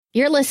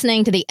You're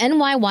listening to the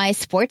NYY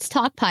Sports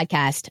Talk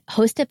podcast,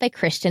 hosted by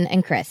Christian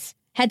and Chris.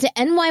 Head to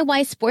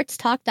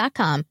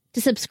NYYSportsTalk.com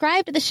to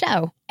subscribe to the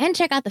show and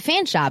check out the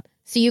fan shop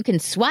so you can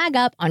swag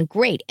up on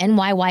great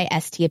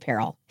NYYST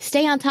apparel.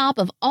 Stay on top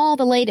of all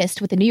the latest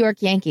with the New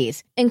York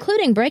Yankees,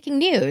 including breaking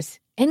news,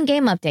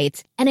 in-game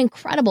updates, and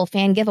incredible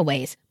fan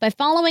giveaways by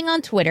following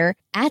on Twitter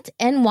at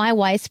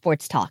NYY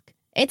Sports Talk.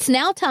 It's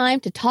now time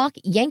to talk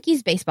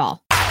Yankees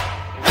baseball.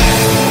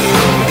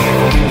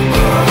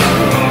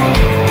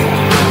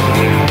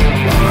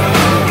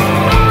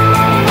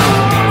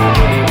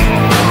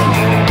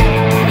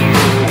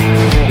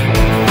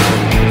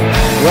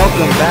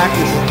 Welcome back.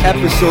 This is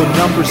episode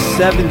number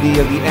 70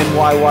 of the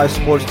NYY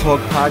Sports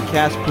Talk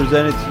podcast,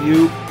 presented to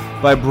you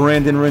by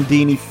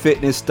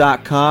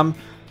BrandonRandiniFitness.com.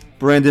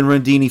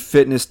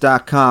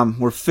 BrandonRandiniFitness.com,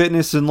 where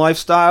fitness and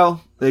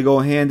lifestyle, they go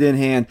hand in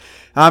hand.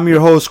 I'm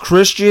your host,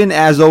 Christian,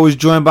 as always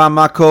joined by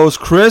my co-host,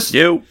 Chris.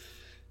 You.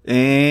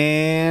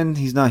 And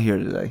he's not here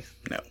today.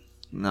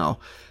 No.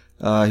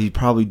 He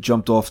probably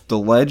jumped off the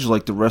ledge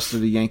like the rest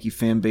of the Yankee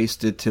fan base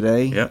did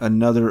today. Yep.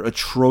 Another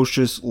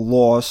atrocious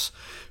loss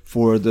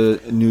for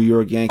the New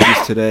York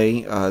Yankees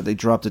today. They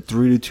dropped a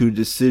 3-2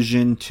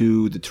 decision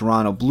to the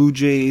Toronto Blue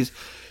Jays,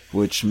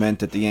 which meant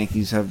that the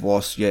Yankees have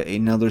lost yet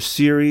another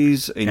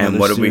series. And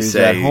what did we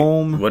say at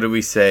home? What did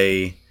we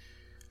say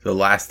the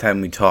last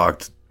time we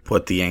talked?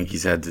 What the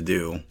Yankees had to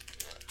do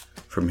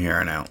from here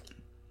on out?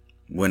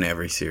 Win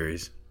every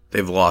series.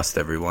 They've lost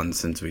every one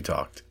since we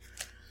talked.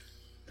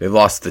 They've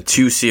lost the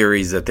 2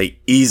 series that they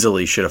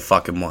easily should have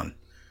fucking won.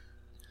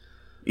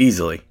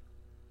 Easily.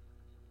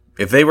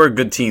 If they were a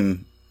good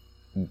team,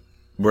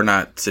 we're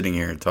not sitting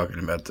here talking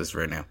about this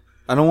right now.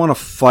 I don't want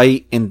to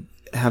fight and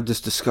have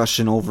this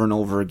discussion over and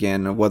over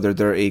again of whether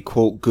they're a,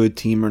 quote, good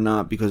team or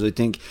not, because I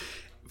think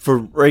for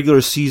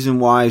regular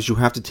season-wise, you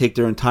have to take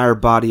their entire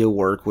body of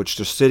work, which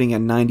they're sitting at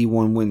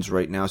 91 wins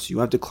right now, so you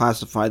have to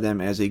classify them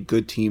as a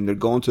good team. They're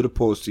going to the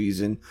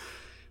postseason,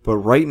 but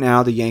right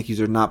now the Yankees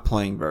are not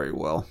playing very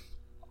well,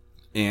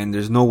 and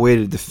there's no way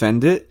to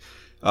defend it.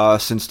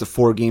 Since the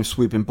 4-game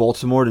sweep in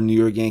Baltimore, the New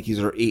York Yankees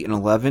are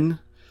 8-11.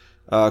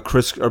 Our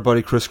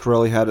buddy Chris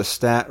Corelli had a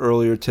stat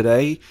earlier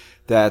today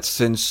that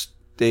since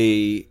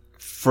they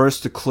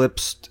first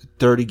eclipsed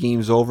 30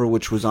 games over,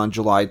 which was on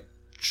July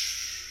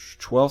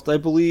 12th, I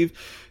believe,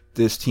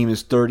 this team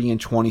is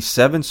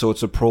 30-27, so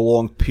it's a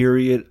prolonged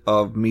period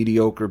of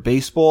mediocre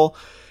baseball.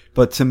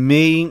 But to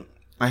me,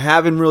 I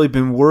haven't really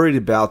been worried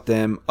about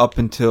them up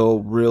until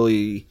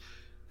really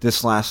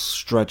this last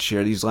stretch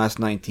here, these last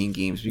 19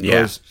 games,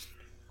 because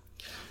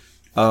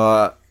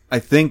I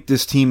think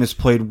this team has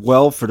played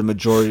well for the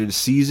majority of the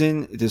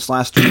season. This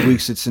last 2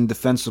 weeks, it's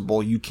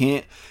indefensible. You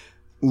can't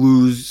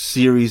lose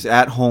series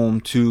at home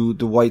to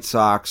the White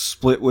Sox,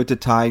 split with the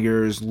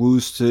Tigers,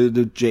 lose to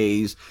the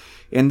Jays,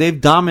 and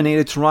they've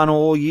dominated Toronto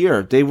all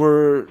year. They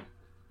were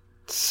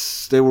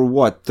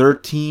what,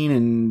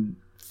 13-4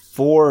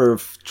 or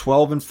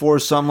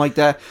 12-4, something like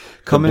that.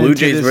 The Blue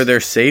Jays were their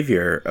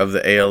savior of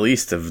the AL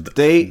East,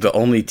 the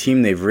only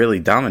team they've really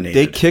dominated.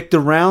 They kicked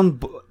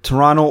around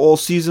Toronto all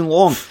season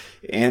long.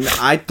 And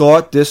I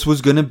thought this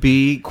was going to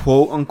be,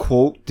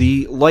 quote-unquote,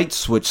 the light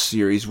switch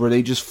series, where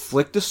they just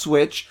flicked the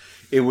switch,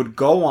 it would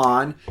go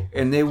on,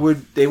 and they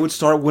would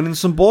start winning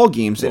some ball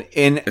games. And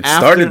it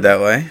started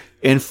that way.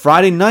 And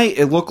Friday night,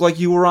 it looked like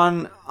you were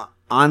on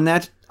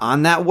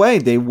that way.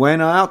 They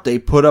went out, they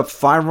put up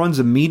 5 runs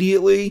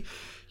immediately.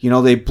 You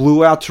know, they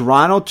blew out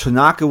Toronto.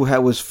 Tanaka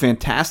was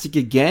fantastic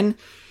again.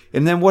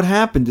 And then what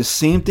happened? The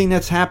same thing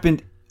that's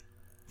happened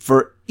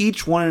for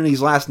each one of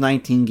these last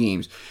 19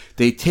 games.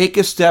 They take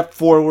a step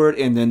forward,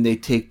 and then they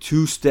take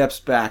 2 steps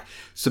back.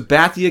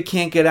 Sabathia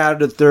can't get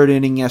out of the 3rd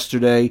inning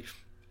yesterday.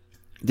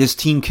 This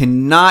team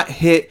cannot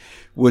hit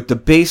with the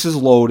bases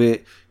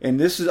loaded.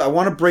 And I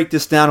want to break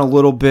this down a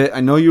little bit.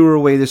 I know you were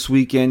away this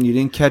weekend. You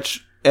didn't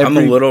catch I'm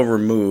a little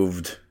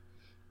removed.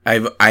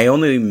 I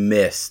only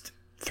missed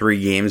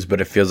 3 games,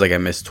 but it feels like I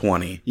missed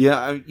 20.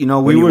 Yeah,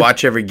 when you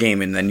watch every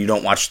game and then you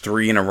don't watch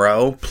 3 in a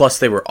row, plus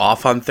they were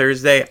off on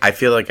Thursday, I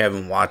feel like I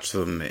haven't watched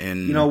them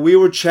in... we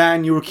were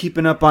chatting, you were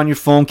keeping up on your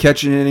phone,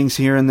 catching innings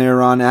here and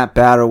there on at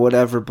bat or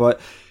whatever,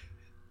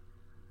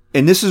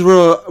 and this is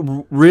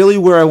really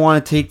where I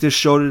want to take this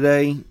show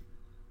today,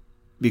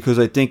 because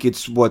I think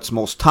it's what's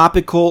most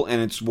topical, and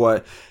it's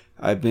what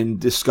I've been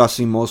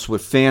discussing most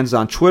with fans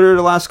on Twitter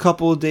the last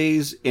couple of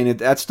days, and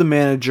that's the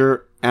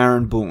manager,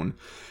 Aaron Boone.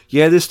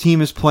 Yeah, this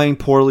team is playing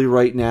poorly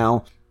right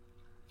now.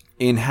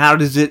 And how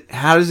does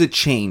it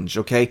change,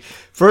 okay?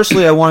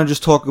 Firstly, I want to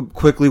just talk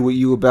quickly with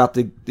you about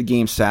the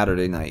game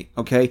Saturday night,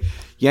 okay?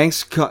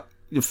 Yanks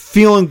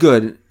feeling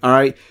good, all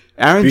right?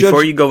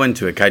 Before you go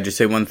into it, can I just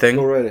say one thing?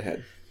 Go right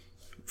ahead.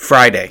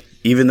 Friday,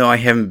 even though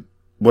I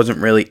wasn't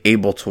really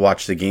able to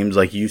watch the games,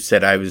 like you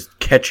said, I was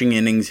catching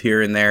innings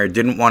here and there.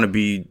 Didn't want to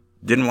be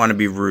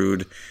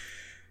rude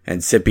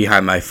and sit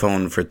behind my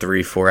phone for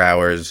 3-4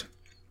 hours.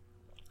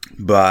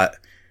 But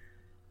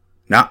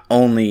not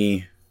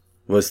only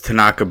was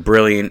Tanaka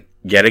brilliant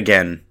yet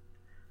again,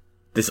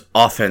 this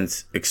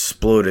offense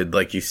exploded,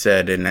 like you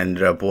said, and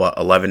ended up,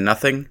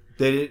 11-0?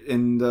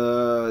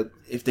 If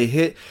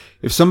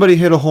somebody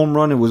hit a home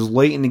run, it was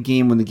late in the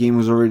game when the game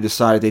was already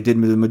decided. They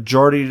did the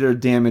majority of their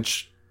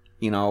damage,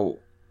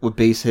 with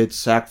base hits,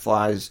 sac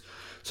flies.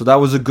 So that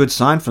was a good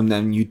sign from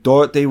them. You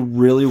thought they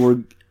really were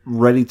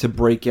ready to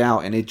break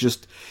out, and it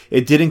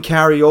didn't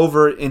carry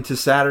over into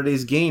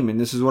Saturday's game. And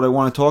this is what I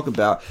want to talk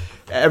about.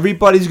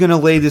 Everybody's going to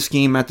lay this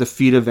game at the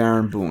feet of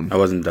Aaron Boone. I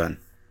wasn't done.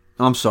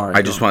 I'm sorry.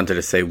 I just wanted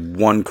to say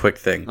one quick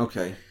thing.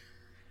 Okay.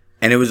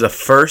 And it was the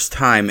first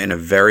time in a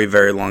very,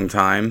 very long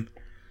time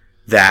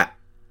that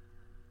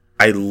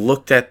I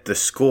looked at the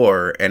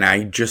score and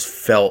I just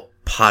felt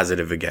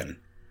positive again.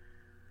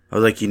 I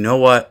was like, you know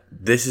what?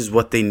 This is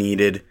what they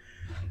needed.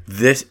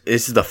 This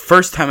is the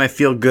first time I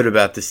feel good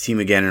about this team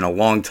again in a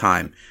long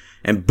time.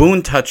 And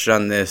Boone touched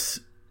on this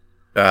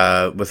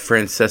with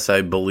Francesa,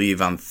 I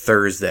believe, on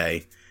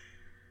Thursday.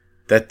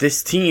 That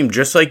this team,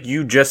 just like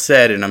you just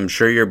said, and I'm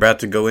sure you're about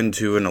to go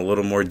into in a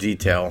little more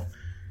detail,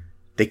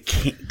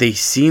 they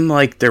seem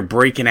like they're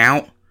breaking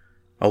out.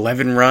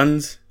 11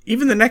 runs.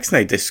 Even the next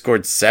night they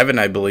scored 7,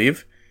 I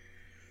believe.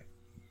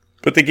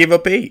 But they gave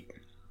up 8.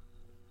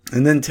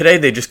 And then today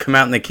they just come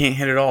out and they can't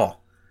hit at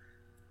all.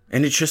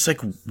 And it's just like,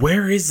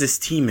 where is this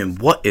team and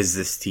what is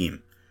this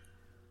team?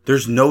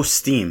 There's no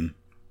steam.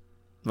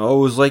 Oh,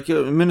 it was like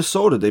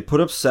Minnesota. They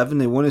put up 7.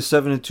 They won a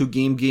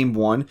 7-2 game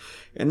 1,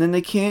 and then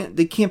they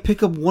can't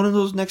pick up one of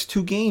those next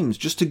 2 games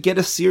just to get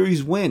a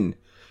series win.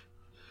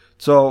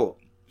 So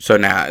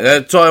now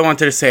that's all I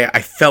wanted to say.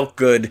 I felt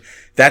good.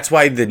 That's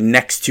why the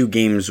next 2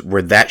 games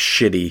were that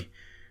shitty,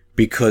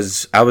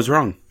 because I was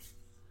wrong.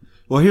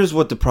 Well, here's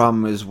what the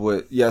problem is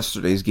with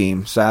yesterday's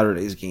game,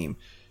 Saturday's game.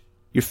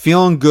 You're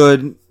feeling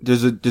good.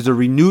 There's a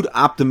renewed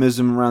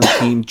optimism around the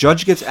team.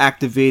 Judge gets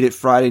activated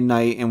Friday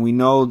night, and we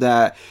know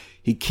that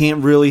he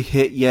can't really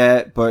hit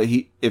yet, but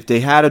if they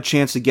had a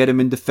chance to get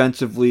him in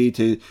defensively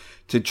to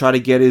try to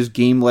get his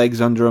game legs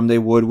under him, they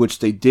would, which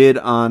they did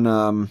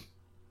on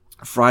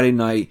Friday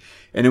night.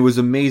 And it was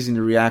amazing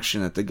the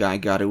reaction that the guy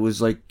got. It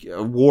was like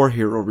a war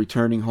hero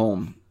returning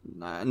home.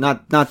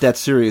 Not that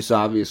serious,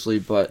 obviously,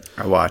 but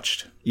I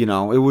watched. It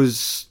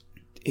was,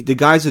 the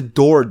guy's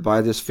adored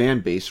by this fan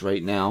base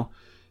right now.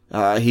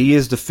 He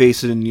is the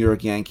face of the New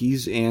York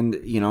Yankees, and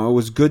it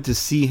was good to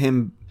see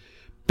him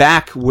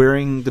back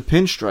wearing the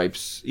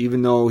pinstripes,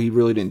 even though he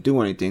really didn't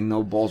do anything.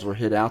 No balls were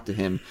hit out to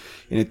him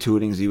in the 2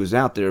 innings he was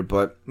out there.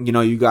 But,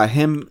 you got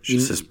him.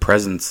 Just his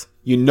presence.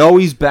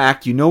 He's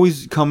back.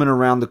 He's coming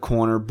around the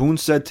corner. Boone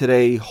said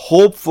today,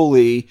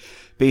 hopefully,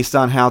 based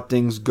on how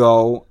things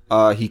go,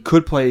 he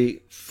could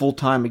play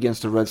full-time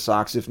against the Red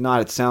Sox. If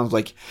not, it sounds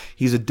like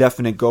he's a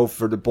definite go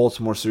for the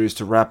Baltimore series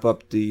to wrap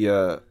up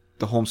the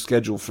home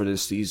schedule for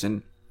this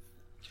season.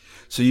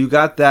 So you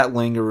got that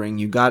lingering.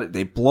 You got it.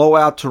 They blow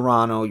out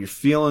Toronto. You're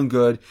feeling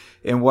good.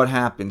 And what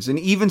happens? And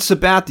even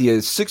Sabathia,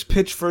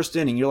 6-pitch first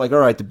inning. You're like, all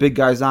right, the big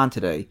guy's on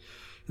today. And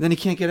then he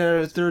can't get out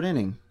of the 3rd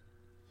inning.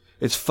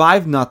 It's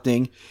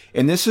 5-0.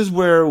 And this is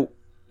where,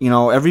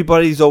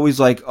 everybody's always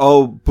like,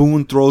 oh,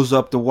 Boone throws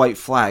up the white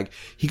flag.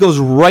 He goes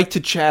right to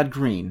Chad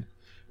Green.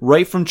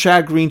 Right from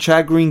Chad Green.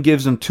 Chad Green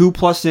gives him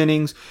 2+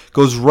 innings.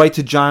 Goes right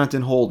to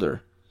Jonathan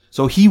Holder.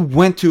 So he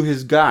went to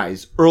his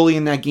guys early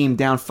in that game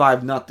down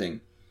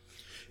 5-0.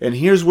 And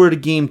here's where the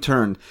game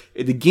turned.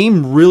 The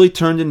game really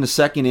turned in the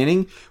 2nd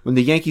inning when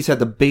the Yankees had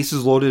the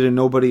bases loaded and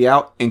nobody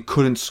out and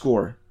couldn't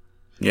score.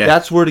 Yeah.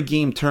 That's where the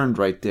game turned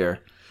right there.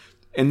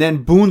 And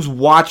then Boone's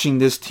watching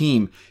this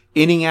team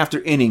inning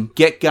after inning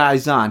get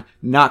guys on,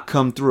 not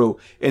come through.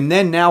 And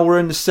then now we're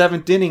in the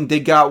 7th inning.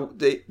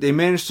 They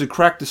managed to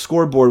crack the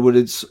scoreboard with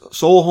its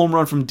solo home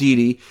run from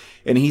Didi,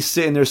 and he's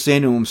sitting there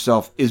saying to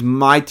himself, is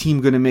my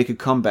team going to make a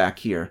comeback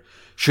here?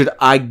 Should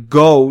I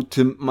go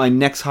to my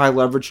next high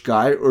leverage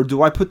guy, or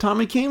do I put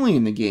Tommy Kahnle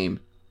in the game?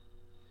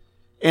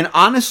 And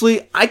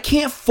honestly, I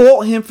can't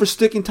fault him for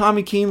sticking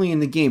Tommy Kahnle in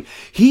the game.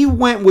 He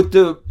went with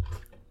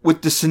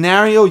the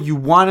scenario you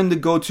want him to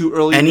go to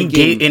early in the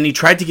game. And he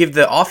tried to give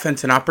the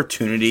offense an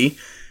opportunity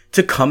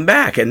to come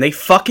back, and they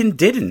fucking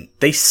didn't.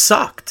 They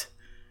sucked.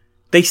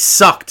 They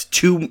sucked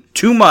too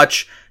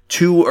much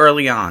too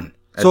early on.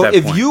 So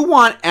if you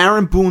want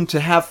Aaron Boone to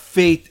have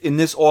faith in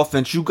this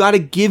offense, you got to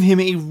give him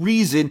a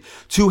reason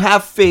to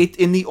have faith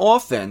in the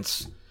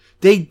offense.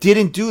 They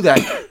didn't do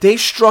that. They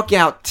struck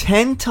out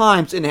 10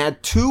 times and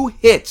had 2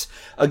 hits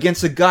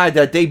against a guy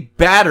that they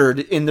battered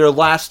in their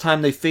last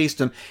time they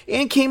faced him,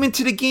 and came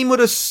into the game with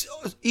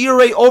a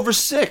ERA over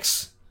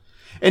 6.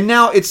 And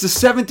now it's the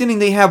 7th inning.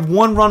 They have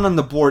 1 run on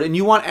the board, and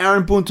you want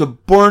Aaron Boone to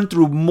burn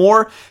through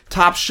more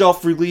top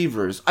shelf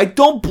relievers. I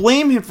don't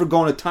blame him for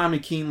going to Tommy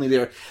Kahnle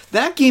there.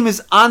 That game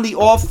is on the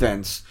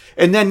offense.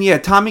 And then,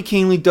 Tommy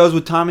Kahnle does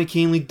what Tommy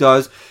Kahnle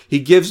does. He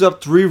gives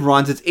up 3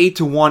 runs. It's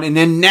 8-1. And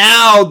then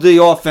now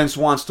the offense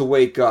wants to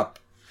wake up.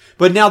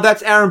 But now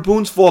that's Aaron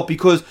Boone's fault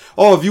because,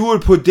 if you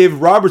would put David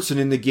Robertson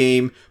in the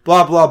game,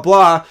 blah, blah,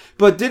 blah.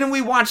 But didn't we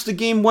watch the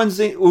game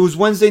Wednesday? It was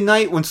Wednesday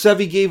night when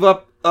Sevy gave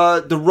up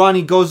the run.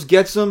 He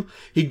gets him.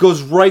 He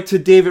goes right to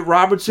David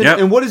Robertson. Yep.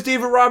 And what does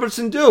David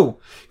Robertson do?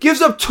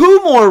 Gives up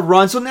 2 more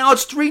runs, so now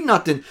it's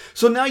 3-0.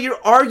 So now you're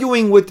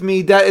arguing with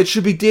me that it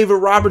should be David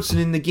Robertson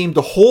in the game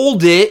to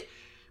hold it,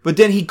 but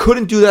then he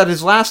couldn't do that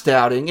his last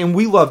outing, and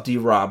we love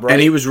D-Rob, right?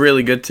 And he was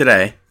really good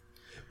today.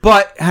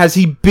 But has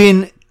he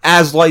been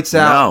as lights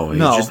out? No,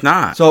 he's just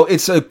not. So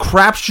it's a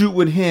crapshoot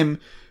with him,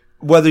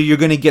 whether you're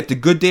going to get the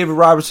good David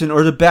Robertson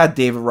or the bad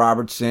David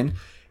Robertson.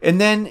 And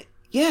then,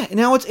 yeah,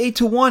 now it's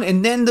 8-1,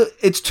 and then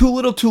it's too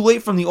little too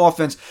late from the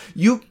offense.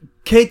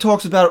 Kay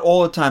talks about it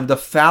all the time, the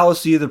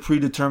fallacy of the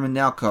predetermined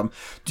outcome.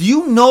 Do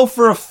you know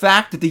for a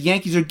fact that the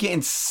Yankees are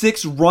getting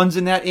 6 runs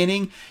in that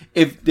inning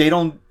if they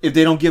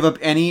don't give up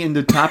any in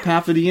the top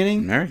half of the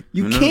inning? Right.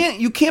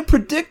 You can't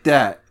predict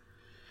that.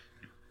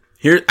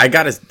 Here, I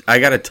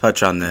gotta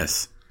touch on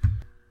this.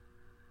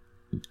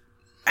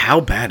 How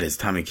bad has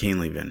Tommy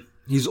Kahnle been?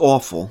 He's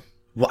awful.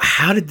 Well,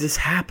 how did this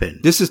happen?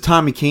 This is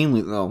Tommy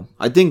Kahnle, though.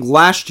 I think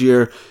last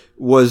year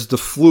was the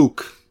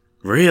fluke.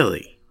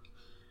 Really?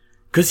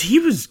 Because he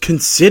was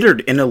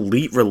considered an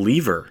elite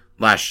reliever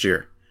last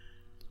year.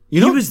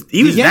 He was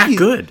that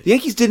good. The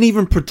Yankees didn't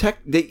even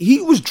protect.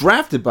 He was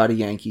drafted by the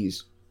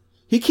Yankees.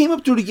 He came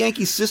up through the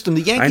Yankees system.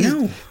 The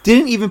Yankees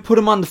didn't even put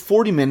him on the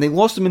 40-man. They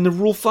lost him in the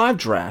Rule 5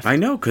 draft. I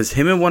know, because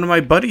him and one of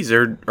my buddies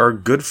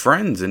are good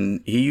friends,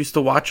 and he used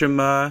to watch him.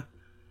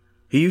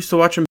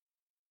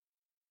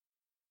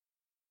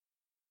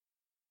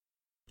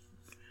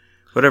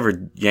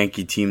 Whatever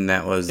Yankee team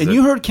that was. And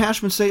you heard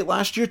Cashman say it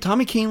last year.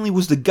 Tommy Kahnle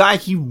was the guy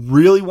he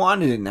really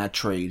wanted in that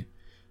trade.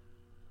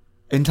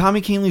 And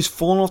Tommy Kahnle's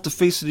fallen off the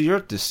face of the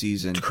earth this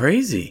season. It's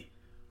crazy.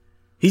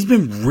 He's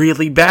been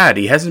really bad.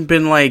 He hasn't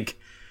been like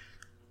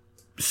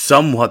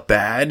somewhat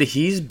bad.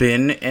 He's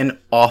been an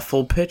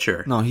awful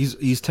pitcher. No,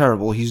 he's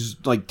terrible. He's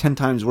like 10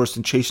 times worse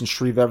than Chase and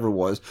Shreve ever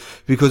was.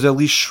 Because at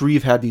least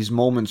Shreve had these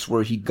moments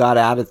where he got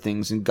out of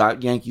things and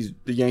got the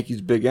Yankees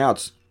big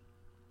outs.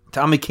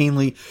 Tommy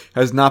Kahnle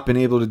has not been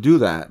able to do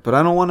that. But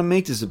I don't want to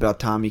make this about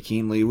Tommy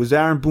Kahnle. It was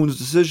Aaron Boone's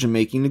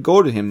decision-making to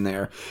go to him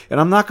there.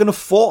 And I'm not going to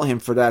fault him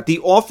for that. The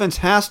offense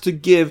has to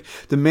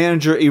give the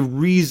manager a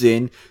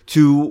reason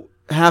to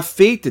have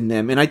faith in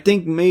them. And I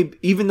think maybe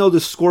even though the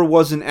score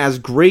wasn't as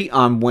great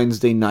on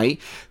Wednesday night,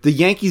 the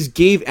Yankees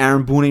gave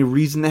Aaron Boone a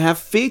reason to have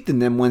faith in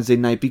them Wednesday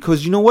night,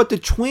 because you know what? The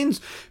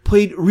Twins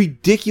played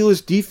ridiculous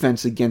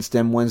defense against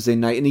them Wednesday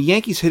night, and the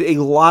Yankees hit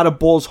a lot of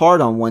balls hard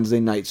on Wednesday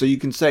night. So you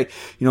can say,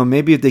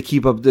 maybe if they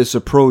keep up this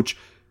approach,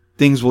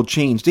 things will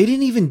change. They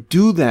didn't even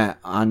do that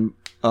on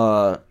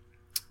last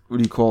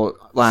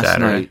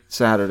night,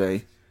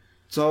 Saturday.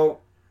 So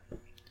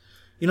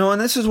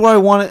and this is where I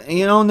want to,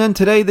 and then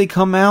today they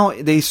come out,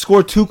 they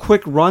score 2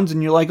 quick runs,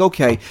 and you're like,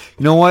 okay,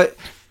 you know what?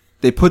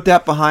 They put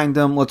that behind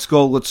them. Let's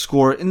go. Let's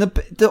score. And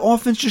the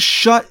offense just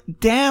shut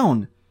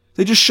down.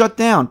 They just shut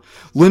down.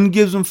 Lynn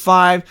gives them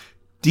 5.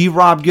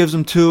 D-Rob gives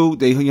them 2.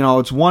 They,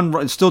 it's 1.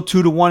 It's still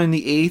 2-1 in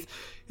the 8th.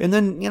 And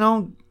then,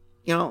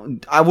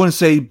 I wouldn't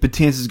say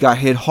Betances got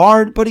hit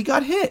hard, but he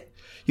got hit.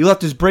 He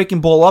left his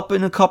breaking ball up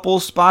in a couple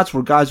of spots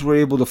where guys were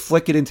able to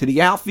flick it into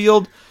the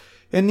outfield.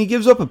 And he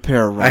gives up a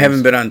pair of runs. I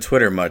haven't been on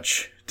Twitter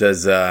much.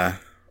 Does Dellin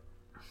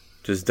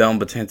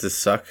Betances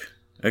suck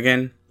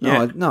again?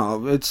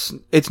 No,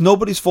 it's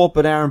nobody's fault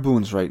but Aaron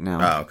Boone's right now.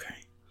 Oh, okay.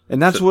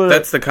 And that's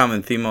that's the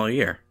common theme all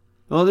year.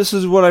 Well, this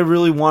is what I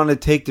really want to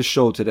take the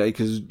show today,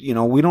 because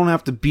we don't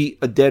have to beat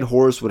a dead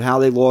horse with how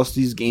they lost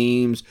these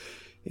games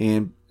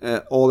and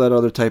all that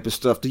other type of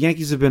stuff. The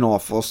Yankees have been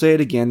awful. I'll say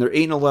it again. They're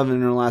 8-11 in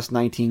their last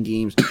 19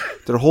 games.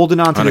 They're holding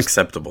on to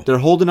unacceptable. They're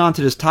holding on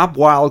to this top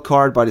wild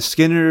card by the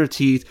skin of their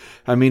teeth.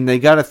 I mean, they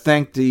got to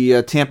thank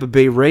the Tampa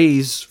Bay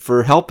Rays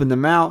for helping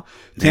them out.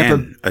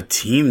 A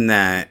team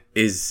that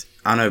is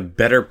on a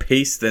better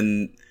pace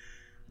than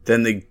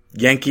the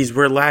Yankees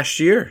were last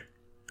year,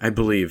 I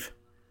believe.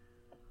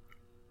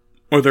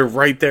 Or they're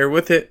right there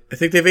with it. I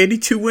think they have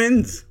 82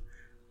 wins.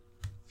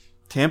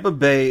 Tampa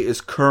Bay is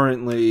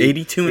currently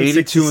 82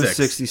 and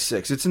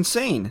 66. It's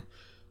insane.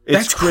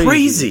 That's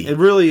crazy. It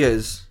really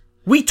is.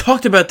 We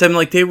talked about them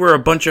like they were a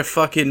bunch of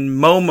fucking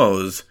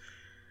momos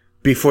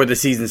before the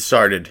season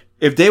started.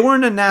 If they were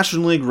in the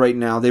National League right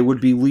now, they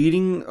would be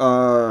leading.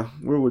 Where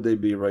would they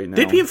be right now?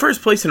 They'd be in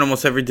first place in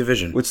almost every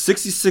division. With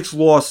 66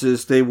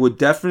 losses, they would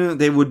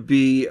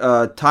be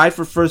tied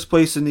for first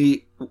place in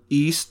the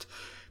East.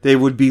 They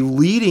would be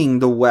leading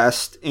the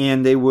West,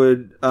 and they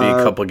would be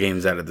a couple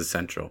games out of the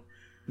Central.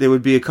 They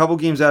would be a couple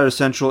games out of the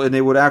Central, and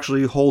they would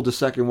actually hold the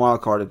second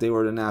wild card if they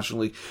were in the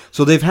National League.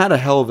 So they've had a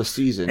hell of a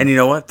season. And you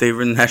know what? They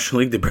were in the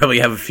National League. They probably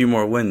have a few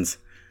more wins.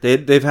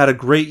 They've had a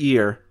great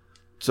year.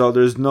 So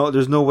there's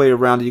no way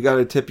around it. You got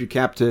to tip your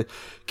cap to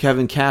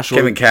Kevin Cash.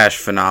 Kevin Cash,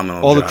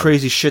 phenomenal. All the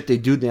crazy shit they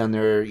do down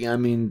there. I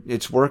mean,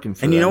 it's working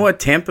for them. And you know what?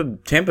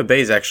 Tampa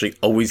Bay's actually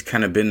always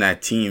kind of been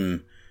that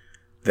team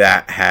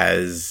that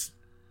has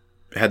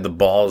had the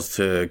balls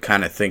to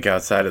kind of think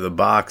outside of the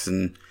box,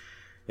 and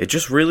it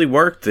just really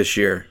worked this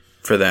year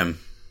for them.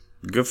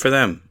 Good for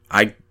them.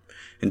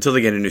 Until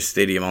they get a new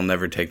stadium, I'll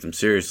never take them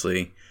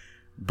seriously.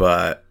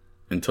 But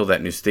until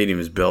that new stadium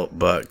is built,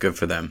 but good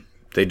for them.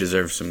 they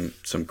deserve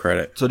some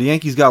credit. So the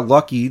Yankees got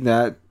lucky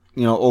that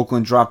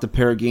Oakland dropped a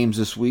pair of games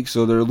this week,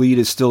 so their lead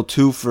is still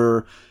 2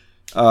 for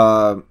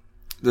the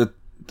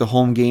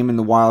home game and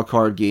the wild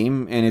card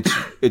game, and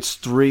it's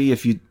 3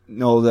 if you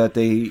know that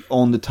they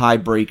own the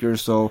tiebreaker.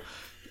 So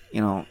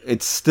they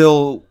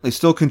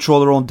still control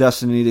their own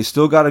destiny. They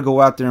still got to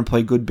go out there and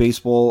play good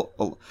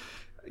baseball.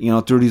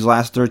 Through these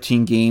last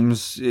 13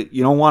 games,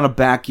 you don't want to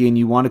back in.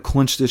 You want to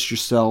clinch this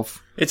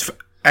yourself.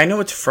 I know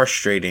it's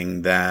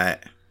frustrating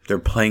that they're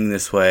playing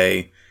this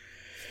way,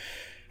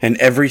 and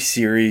every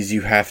series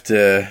you have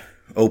to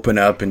open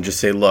up and just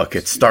say, "Look,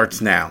 it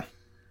starts now.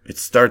 It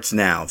starts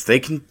now. If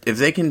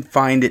they can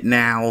find it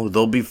now,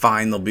 they'll be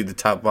fine. They'll be the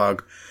top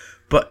dog."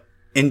 But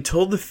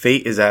until the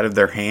fate is out of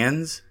their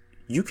hands,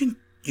 you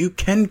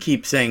can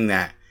keep saying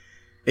that.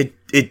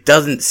 It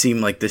doesn't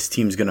seem like this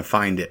team's going to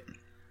find it.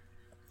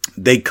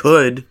 They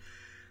could.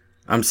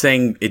 I'm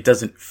saying it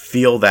doesn't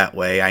feel that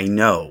way, I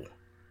know.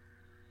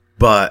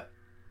 But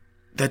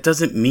that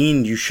doesn't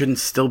mean you shouldn't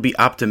still be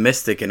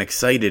optimistic and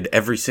excited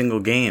every single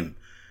game.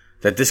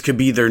 That this could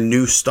be their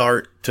new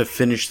start to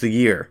finish the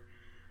year.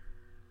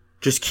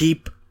 Just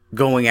keep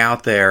going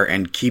out there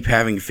and keep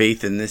having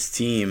faith in this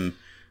team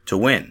to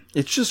win.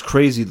 It's just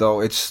crazy,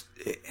 though. It's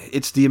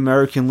the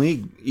American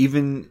League.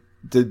 Even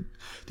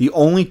the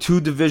only 2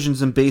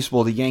 divisions in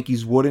baseball the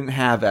Yankees wouldn't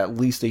have at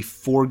least a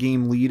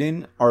 4-game lead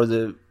in are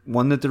the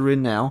one that they're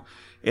in now.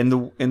 In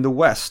the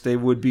West, they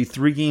would be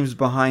 3 games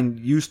behind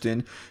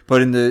Houston,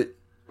 but in the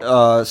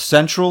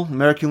Central,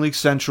 American League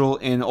Central,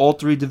 and all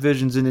 3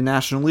 divisions in the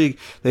National League,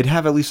 they'd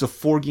have at least a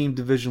 4-game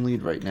division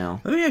lead right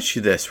now. Let me ask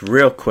you this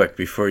real quick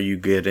before you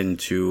get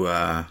into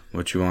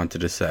what you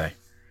wanted to say.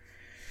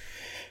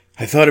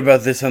 I thought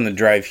about this on the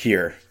drive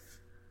here.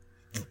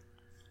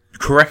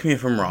 Correct me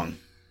if I'm wrong.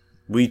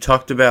 We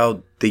talked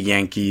about the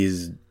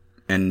Yankees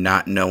and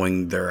not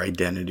knowing their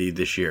identity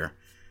this year.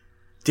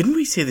 Didn't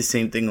we say the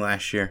same thing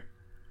last year?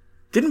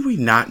 Didn't we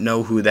not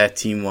know who that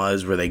team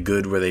was? Were they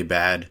good? Were they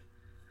bad?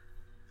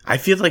 I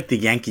feel like the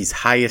Yankees'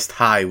 highest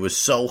high was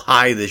so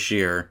high this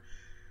year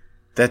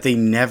that they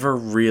never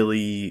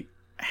really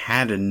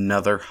had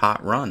another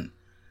hot run.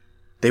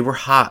 They were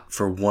hot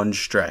for one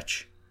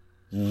stretch.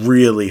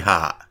 Really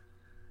hot.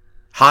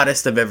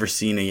 Hottest I've ever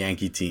seen a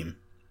Yankee team.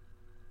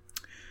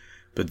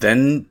 But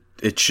then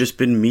it's just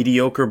been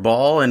mediocre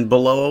ball and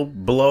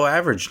below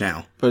average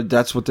now. But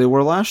that's what they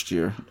were last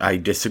year. I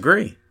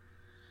disagree.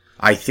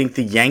 I think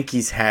the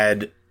Yankees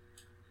had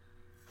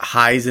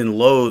highs and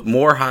lows,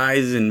 more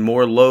highs and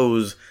more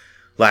lows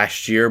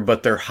last year,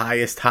 but their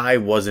highest high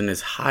wasn't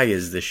as high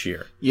as this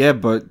year. Yeah,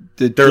 but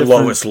their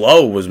lowest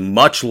low was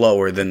much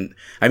lower than...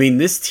 I mean,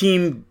 this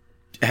team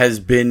has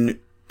been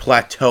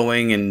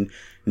plateauing and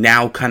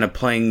now kind of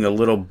playing a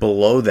little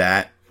below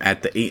that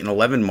at the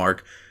 8-11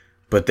 mark,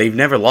 but they've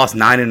never lost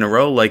 9 in a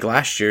row like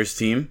last year's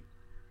team.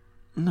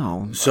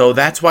 No. So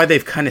that's why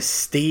they've kind of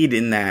stayed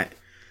in that.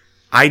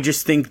 I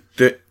just think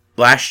that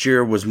last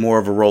year was more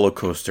of a roller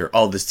coaster.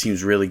 Oh, this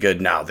team's really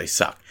good. Now they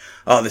suck.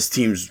 Oh, this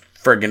team's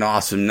friggin'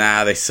 awesome.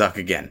 Now they suck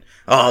again.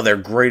 Oh, they're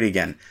great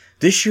again.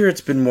 This year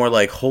it's been more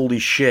like, holy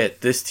shit,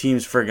 this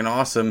team's friggin'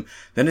 awesome.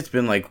 Then it's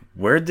been like,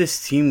 where'd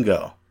this team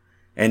go?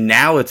 And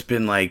now it's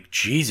been like,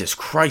 Jesus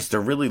Christ,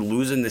 they're really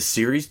losing this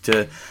series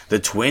to the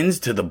Twins,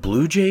 to the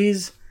Blue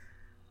Jays?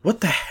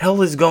 What the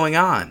hell is going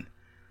on?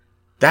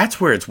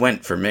 That's where it's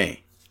went for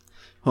me.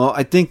 Well,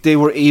 I think they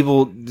were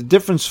able... The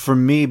difference for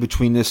me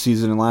between this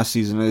season and last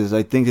season is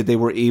I think that they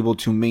were able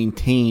to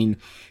maintain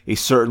a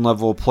certain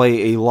level of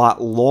play a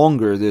lot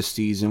longer this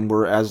season,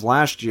 whereas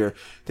last year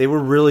they were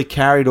really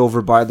carried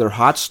over by their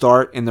hot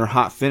start and their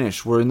hot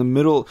finish. We're in the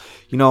middle,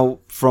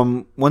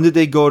 from... When did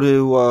they go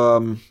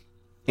to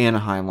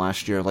Anaheim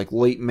last year? Like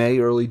late May,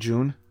 early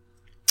June?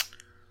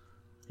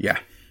 Yeah.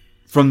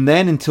 From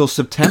then until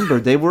September,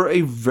 they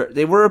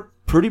were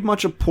pretty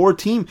much a poor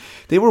team.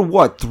 They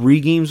were, 3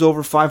 games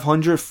over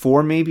 500,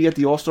 4 maybe at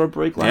the All-Star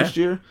break last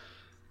year?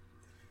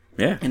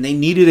 Yeah. And they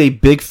needed a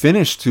big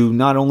finish to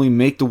not only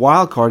make the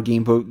wild card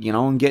game, but,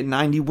 and get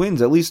 90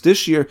 wins. At least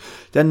this year,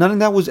 that none of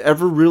that was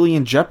ever really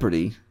in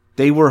jeopardy.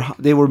 They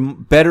were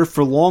better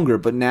for longer,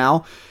 but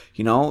now,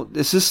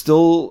 this is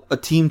still a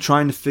team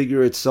trying to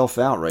figure itself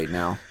out right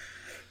now.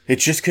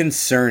 It's just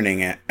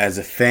concerning as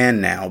a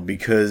fan now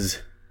because...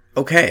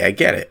 Okay, I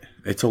get it.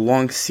 It's a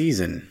long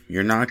season.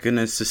 You're not going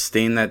to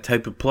sustain that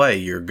type of play.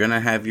 You're going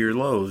to have your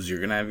lows. You're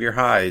going to have your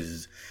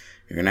highs.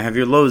 You're going to have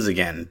your lows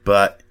again.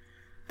 But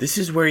this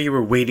is where you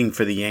were waiting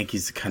for the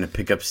Yankees to kind of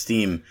pick up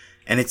steam.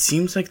 And it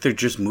seems like they're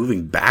just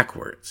moving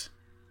backwards.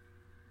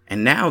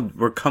 And now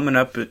we're coming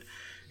up, and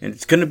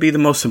it's going to be the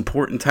most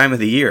important time of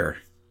the year.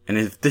 And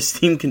if this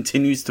team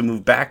continues to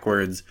move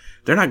backwards,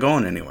 they're not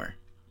going anywhere.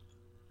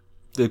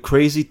 The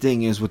crazy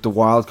thing is with the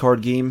wild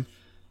card game,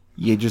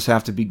 you just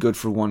have to be good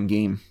for one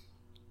game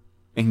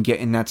and get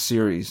in that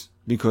series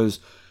because,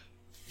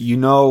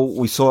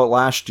 we saw it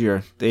last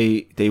year.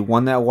 They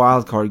won that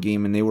wild card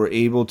game and they were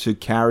able to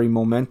carry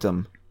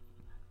momentum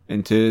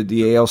into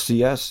the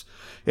ALCS.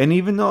 And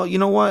even though, you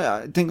know what,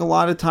 I think a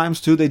lot of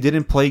times too, they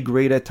didn't play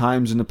great at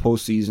times in the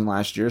postseason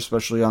last year,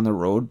 especially on the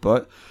road.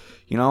 But,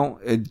 you know,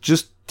 it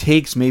just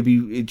takes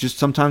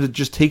sometimes it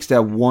just takes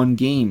that one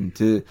game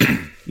to,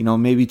 you know,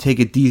 maybe take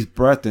a deep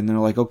breath, and they're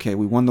like, okay,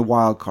 we won the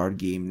wild card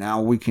game.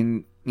 Now we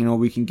can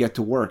get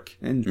to work.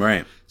 And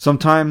right.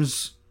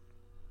 Sometimes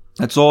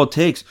that's all it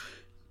takes.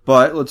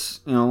 But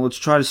let's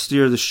try to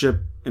steer the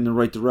ship in the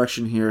right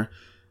direction here.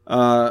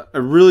 I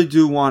really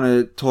do want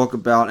to talk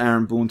about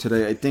Aaron Boone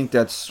today. I think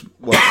that's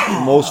what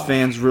most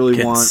fans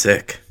really want.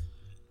 Sick.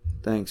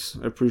 Thanks.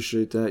 I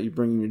appreciate that. You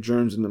bringing your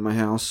germs into my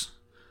house.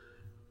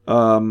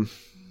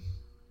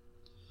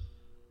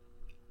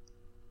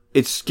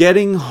 It's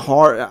getting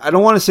hard. I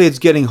don't want to say it's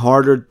getting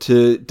harder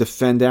to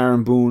defend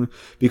Aaron Boone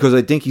because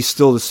I think he's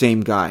still the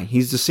same guy.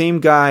 He's the same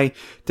guy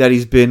that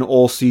he's been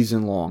all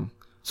season long.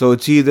 So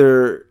it's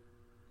either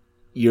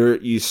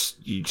you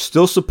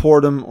still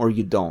support him or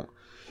you don't.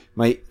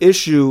 My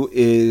issue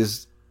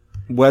is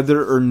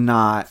whether or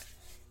not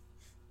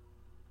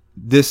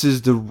this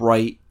is the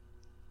right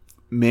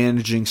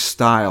managing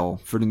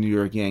style for the New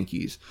York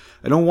Yankees.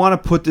 I don't want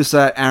to put this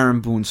at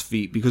Aaron Boone's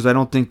feet because I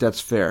don't think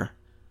that's fair.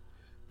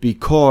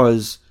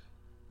 Because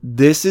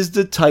this is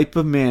the type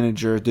of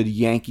manager that the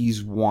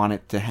Yankees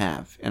wanted to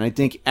have. And I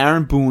think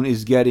Aaron Boone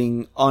is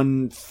getting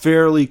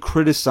unfairly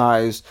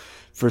criticized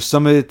for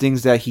some of the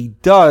things that he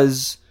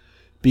does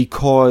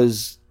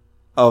because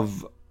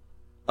of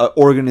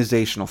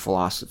organizational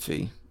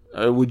philosophy.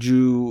 Would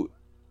you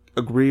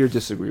agree or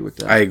disagree with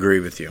that? I agree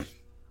with you.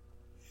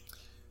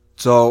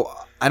 So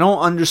I don't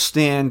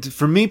understand.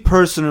 For me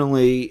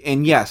personally,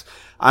 and yes,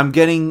 I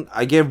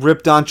get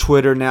ripped on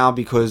Twitter now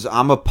because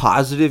I'm a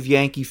positive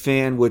Yankee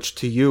fan, which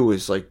to you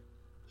is like,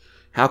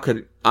 how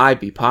could I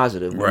be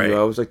positive? Right.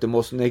 I was like the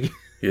most negative.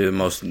 You're the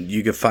most.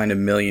 You could find $1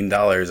 million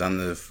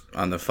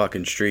on the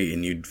fucking street,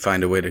 and you'd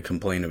find a way to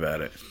complain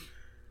about it.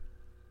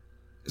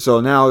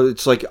 So now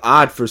it's like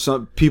odd for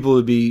some people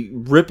to be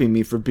ripping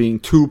me for being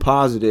too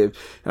positive,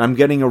 and I'm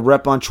getting a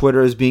rep on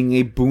Twitter as being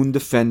a Boone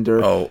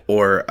defender. Oh,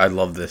 or I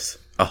love this,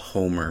 a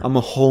homer. I'm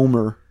a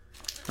homer.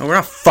 No, we're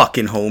not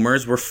fucking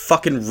homers. We're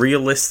fucking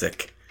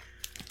realistic.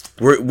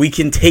 We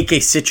can take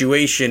a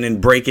situation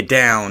and break it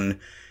down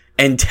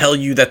and tell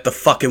you that the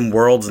fucking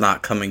world's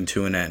not coming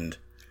to an end.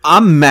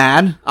 I'm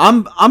mad.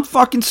 I'm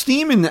fucking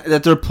steaming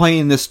that they're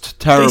playing this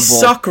terrible. They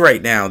suck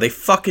right now. They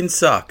fucking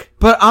suck.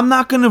 But I'm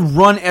not going to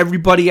run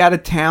everybody out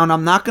of town.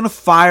 I'm not going to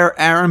fire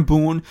Aaron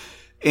Boone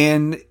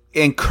and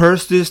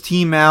curse this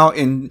team out.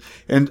 And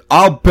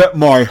I'll bet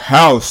my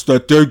house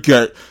that they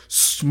get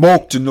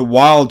smoked in the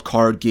wild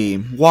card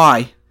game.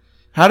 Why?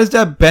 How does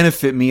that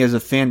benefit me as a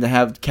fan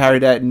to carry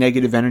that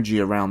negative energy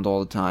around all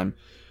the time?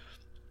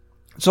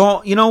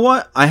 So, you know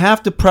what? I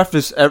have to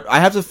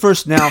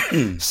first now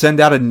send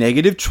out a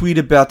negative tweet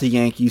about the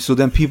Yankees so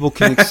then people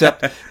can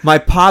accept my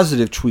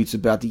positive tweets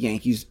about the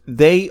Yankees.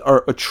 They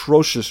are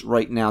atrocious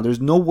right now. There's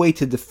no way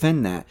to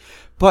defend that.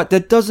 But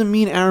that doesn't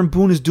mean Aaron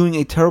Boone is doing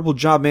a terrible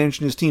job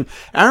managing his team.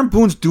 Aaron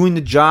Boone's doing the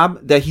job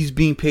that he's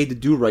being paid to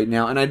do right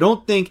now, and I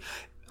don't think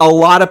a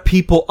lot of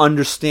people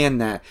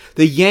understand that.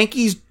 The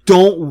Yankees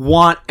don't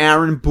want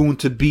Aaron Boone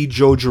to be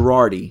Joe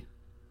Girardi.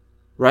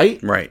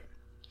 Right? Right.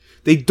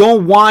 They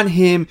don't want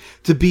him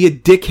to be a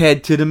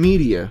dickhead to the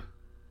media.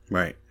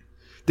 Right.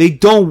 They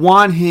don't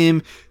want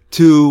him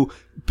to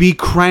be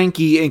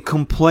cranky and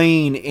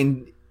complain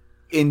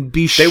and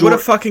be short. They would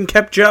have fucking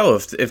kept Joe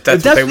if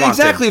that's what they wanted.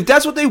 Exactly. If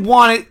that's what they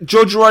wanted,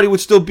 Joe Girardi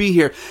would still be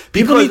here.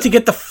 People need to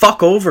get the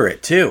fuck over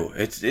it, too.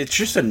 It's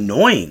just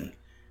annoying.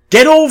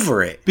 Get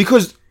over it.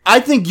 Because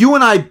I think you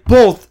and I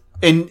both,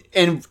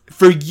 and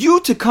for you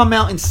to come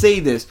out and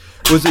say this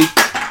was a...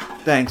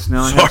 Thanks.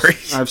 No, sorry.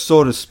 I have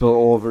soda spill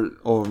all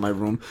over my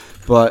room.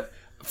 But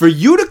for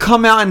you to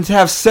come out and to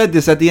have said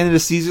this at the end of the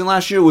season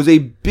last year was a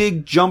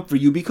big jump for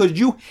you because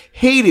you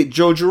hated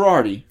Joe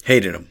Girardi.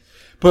 Hated him.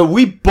 But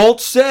we both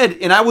said,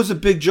 and I was a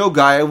big Joe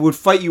guy, I would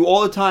fight you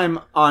all the time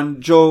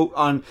on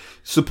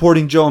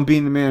supporting Joe and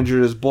being the manager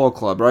of this ball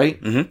club,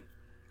 right? Mm-hmm.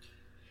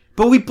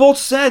 But we both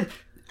said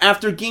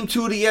after Game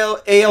 2 of the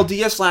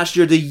ALDS last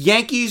year, the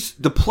Yankees,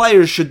 the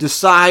players, should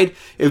decide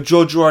if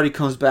Joe Girardi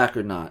comes back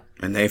or not.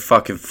 And they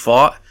fucking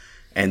fought,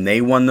 and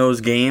they won those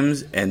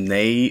games, and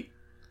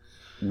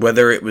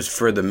whether it was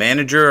for the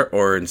manager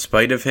or in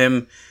spite of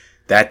him,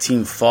 that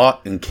team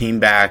fought and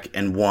came back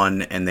and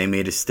won, and they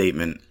made a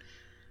statement.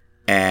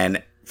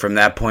 And from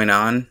that point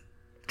on,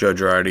 Joe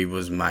Girardi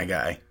was my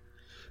guy.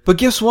 But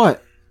guess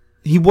what?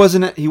 He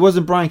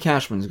wasn't Brian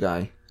Cashman's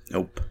guy.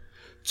 Nope.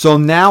 So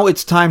now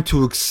it's time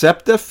to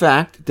accept the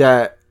fact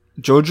that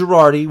Joe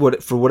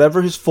Girardi, for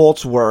whatever his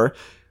faults were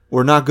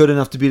not good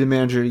enough to be the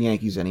manager of the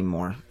Yankees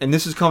anymore. And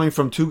this is coming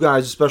from two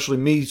guys, especially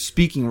me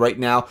speaking right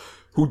now,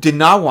 who did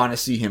not want to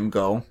see him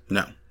go.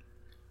 No.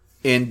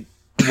 And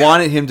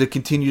wanted him to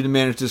continue to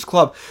manage this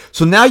club.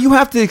 So now you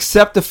have to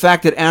accept the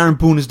fact that Aaron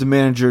Boone is the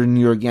manager of the New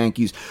York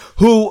Yankees,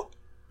 who,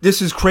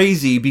 this is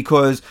crazy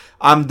because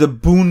I'm the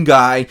Boone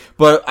guy,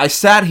 but I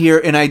sat here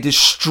and I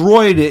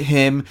destroyed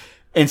him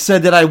and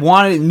said that I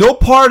wanted no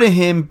part of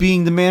him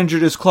being the manager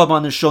of this club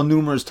on this show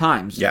numerous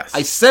times. Yes.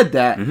 I said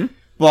that,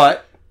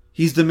 but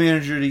he's the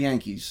manager of the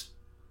Yankees.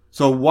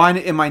 So why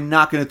am I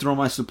not going to throw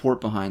my support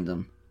behind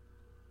him?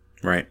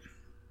 Right.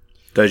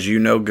 Does you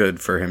no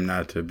good for him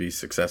not to be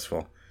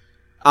successful.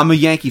 I'm a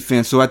Yankee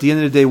fan, so at the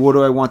end of the day, what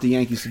do I want the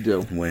Yankees to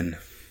do? Win.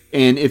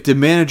 And if the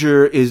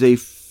manager is a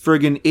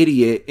friggin'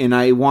 idiot and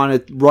I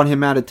want to run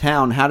him out of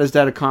town, how does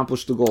that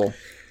accomplish the goal?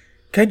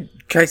 Can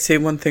I say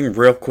one thing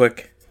real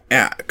quick?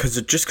 Yeah,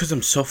 because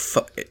I'm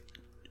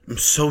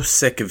so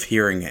sick of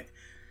hearing it.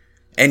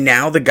 And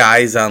now the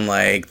guys on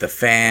like The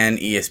Fan,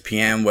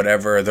 ESPN,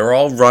 whatever, they're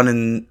all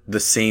running the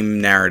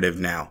same narrative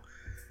now.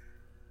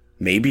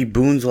 Maybe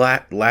Boone's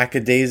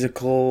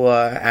lackadaisical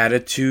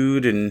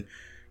attitude and,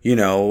 you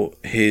know,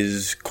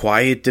 his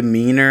quiet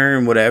demeanor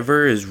and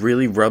whatever is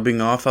really rubbing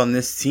off on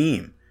this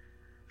team.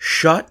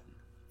 Shut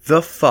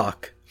the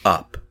fuck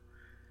up.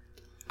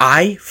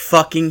 I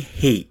fucking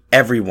hate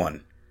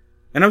everyone.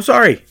 And I'm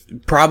sorry,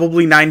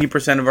 probably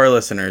 90% of our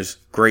listeners,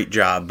 great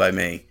job by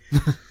me.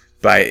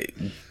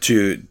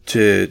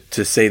 To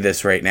say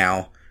this right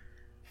now.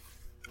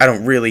 I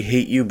don't really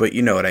hate you, but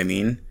you know what I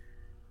mean.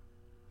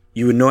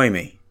 You annoy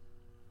me.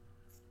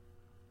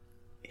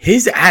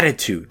 His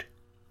attitude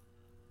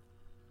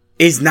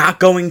is not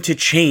going to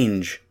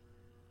change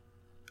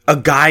a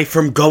guy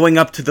from going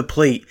up to the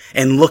plate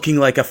and looking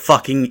like a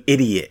fucking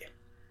idiot.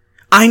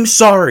 I'm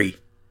sorry.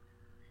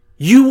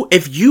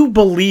 If you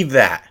believe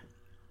that,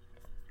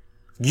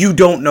 you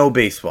don't know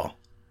baseball.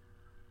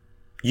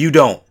 You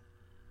don't.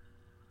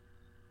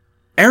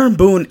 Aaron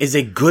Boone is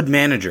a good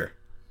manager.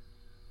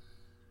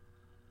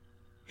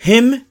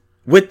 Him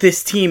with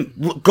this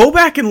team, go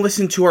back and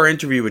listen to our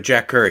interview with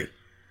Jack Curry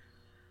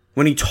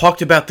when he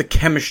talked about the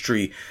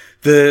chemistry,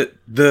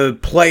 the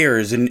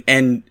players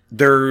and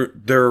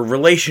their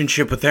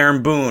relationship with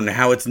Aaron Boone,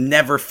 how it's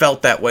never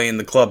felt that way in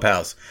the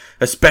clubhouse,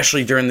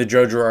 especially during the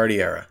Joe Girardi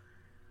era.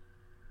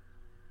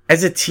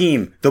 As a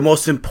team, the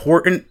most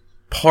important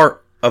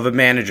part of a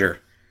manager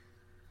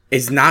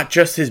is not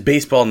just his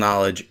baseball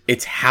knowledge,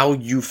 it's how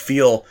you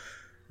feel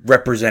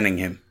representing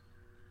him.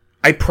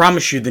 I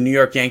promise you the New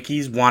York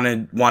Yankees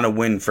want to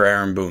win for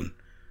Aaron Boone.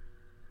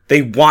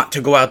 They want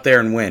to go out there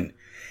and win.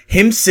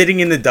 Him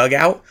sitting in the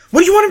dugout, what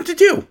do you want him to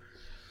do?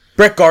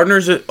 Brett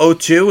Gardner's at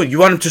 0-2 and you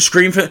want him to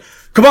scream for,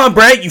 come on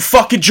Brett, you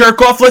fucking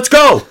jerk off, let's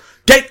go.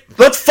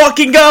 Let's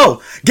fucking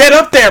go. Get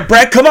up there,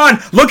 Brett. Come on.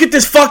 Look at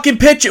this fucking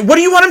pitch. What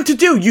do you want him to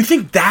do? You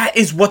think that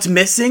is what's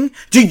missing?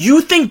 Do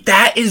you think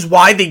that is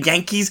why the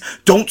Yankees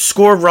don't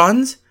score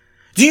runs?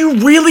 Do you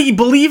really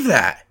believe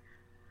that?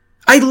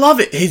 I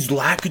love it. His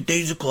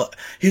lackadaisical,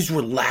 his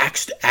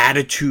relaxed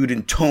attitude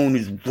and tone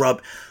is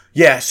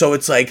Yeah, so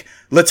it's like,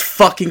 let's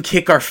fucking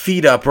kick our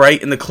feet up,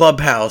 right, in the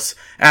clubhouse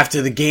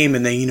after the game.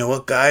 And then, you know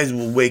what, guys?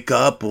 We'll wake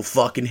up. We'll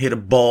fucking hit a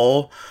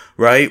ball.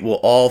 Right? We'll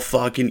all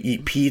fucking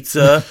eat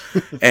pizza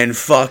and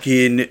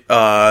fucking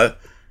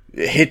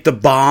hit the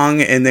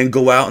bong and then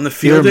go out in the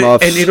field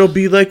and it'll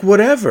be like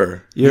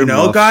whatever. You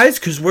know, guys?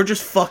 Because we're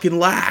just fucking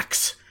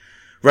lax.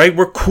 Right?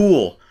 We're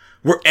cool.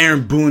 We're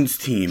Aaron Boone's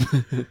team.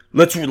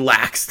 Let's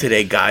relax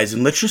today, guys,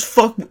 and let's just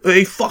fuck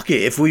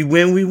it. If we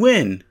win, we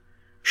win.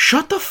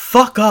 Shut the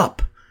fuck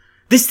up.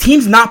 This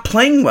team's not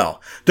playing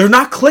well. They're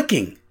not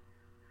clicking.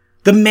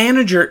 The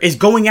manager is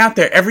going out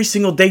there every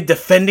single day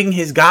defending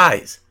his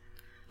guys.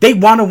 They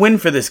want to win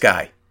for this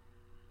guy.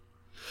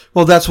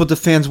 Well, that's what the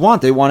fans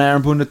want. They want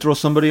Aaron Boone to throw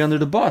somebody under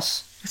the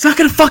bus. It's not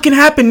going to fucking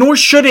happen, nor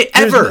should it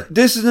ever.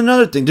 This is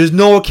another thing. There's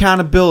no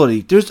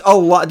accountability. There's a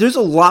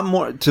lot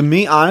more. To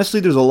me,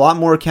 honestly, there's a lot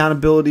more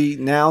accountability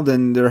now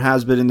than there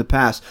has been in the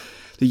past.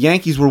 The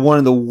Yankees were one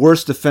of the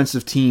worst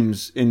defensive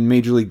teams in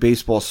Major League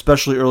Baseball,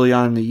 especially early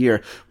on in the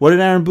year. What did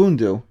Aaron Boone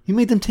do? He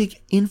made them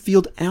take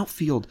infield,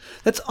 outfield.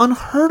 That's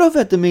unheard of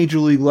at the Major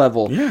League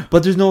level. Yeah.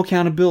 But there's no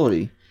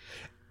accountability.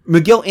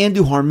 Miguel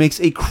Andujar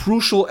makes a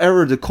crucial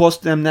error to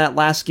cost them that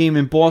last game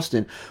in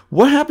Boston.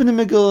 What happened to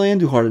Miguel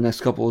Andujar the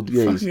next couple of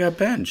days? Fucking got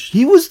benched.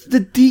 He was the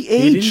DH.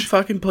 He didn't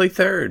fucking play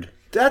third.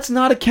 That's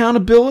not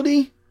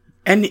accountability.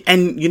 And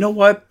you know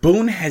what?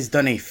 Boone has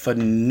done a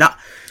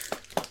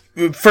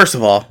First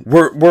of all,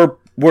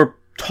 we're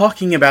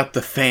talking about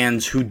the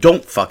fans who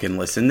don't fucking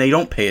listen. They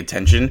don't pay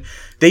attention.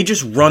 They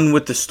just run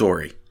with the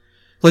story.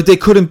 Like they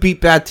couldn't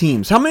beat bad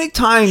teams. How many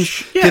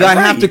times did I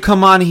have to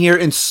come on here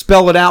and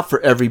spell it out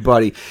for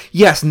everybody?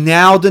 Yes,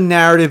 now the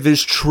narrative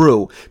is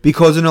true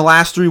because in the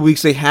last 3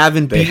 weeks they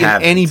haven't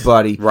beaten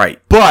anybody. Right.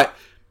 But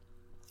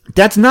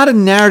that's not a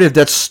narrative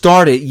that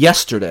started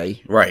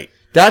yesterday. Right.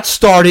 That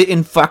started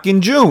in fucking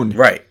June.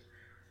 Right.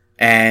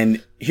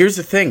 And here's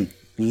the thing.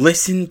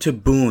 Listen to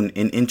Boone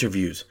in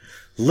interviews.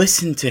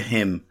 Listen to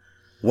him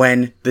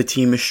when the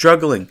team is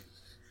struggling.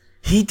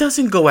 He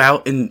doesn't go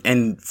out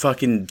and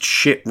fucking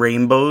shit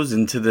rainbows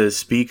into the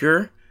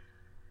speaker.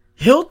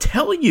 He'll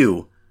tell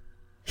you.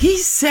 He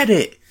said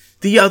it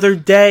the other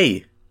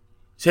day.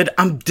 Said,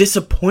 I'm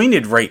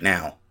disappointed right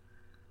now.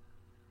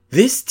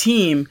 This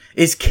team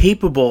is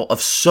capable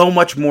of so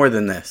much more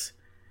than this.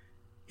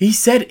 He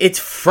said it's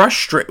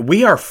frustrating.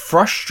 We are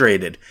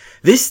frustrated.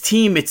 This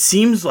team, it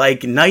seems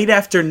like night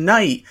after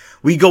night,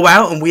 we go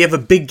out and we have a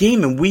big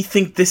game and we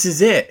think this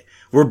is it.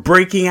 We're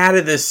breaking out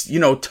of this,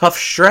 tough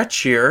stretch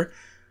here,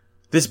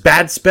 this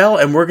bad spell,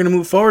 and we're going to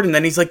move forward. And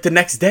then he's like, the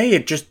next day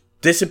it just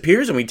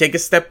disappears and we take a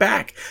step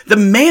back. The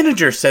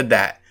manager said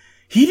that.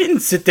 He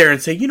didn't sit there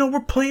and say, we're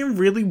playing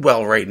really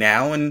well right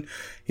now. And,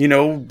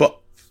 but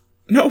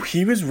no,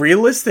 he was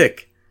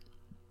realistic.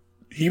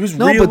 He was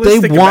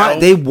realistic. But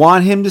they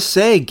want him to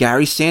say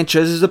Gary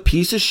Sanchez is a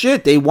piece of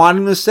shit. They want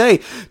him to say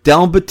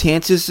Dellin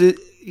Betances,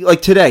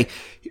 like today,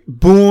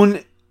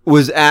 Boone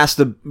was asked.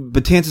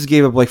 Betances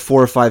gave up like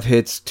 4 or 5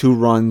 hits, 2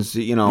 runs,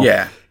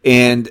 Yeah.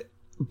 And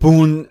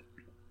Boone's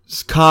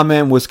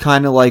comment was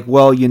kind of like,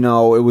 well,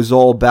 it was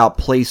all about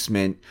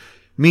placement.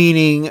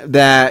 Meaning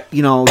that,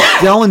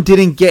 Dellin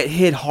didn't get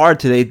hit hard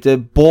today. The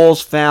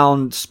balls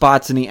found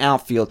spots in the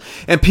outfield.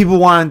 And people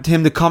wanted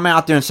him to come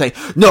out there and say,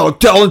 no,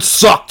 Dellin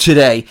sucked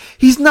today.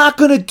 He's not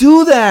going to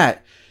do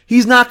that.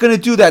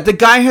 The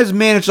guy has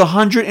managed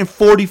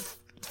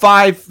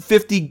 145,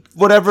 50,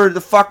 whatever the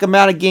fuck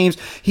amount of games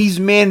he's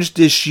managed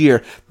this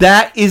year.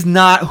 That is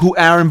not who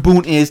Aaron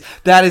Boone is.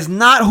 That is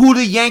not who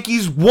the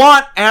Yankees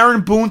want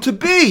Aaron Boone to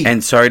be.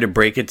 And sorry to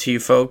break it to you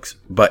folks,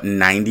 but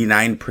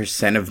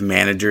 99% of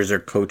managers or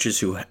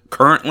coaches who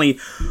currently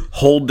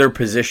hold their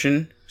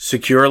position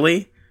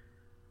securely,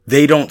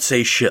 they don't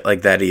say shit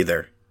like that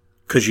either.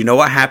 Because you know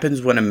what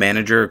happens when a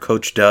manager or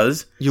coach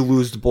does? You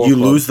lose the ball club. You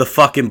lose the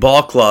fucking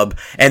ball club.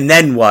 And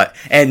then what?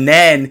 And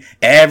then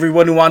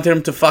everyone who wanted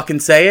him to fucking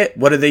say it,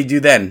 what do they do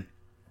then?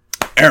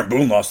 Aaron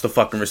Boone lost the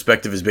fucking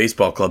respect of his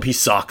baseball club. He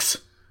sucks.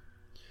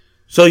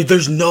 So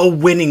there's no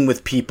winning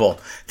with people.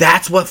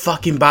 That's what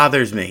fucking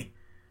bothers me.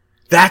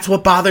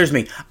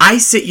 I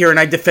sit here and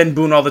I defend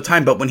Boone all the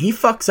time, but when he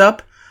fucks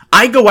up,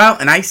 I go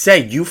out and I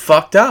say, you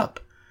fucked up.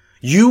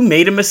 You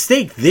made a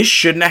mistake. This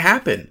shouldn't have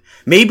happened.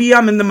 Maybe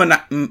I'm in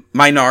the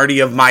minority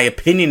of my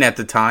opinion at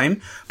the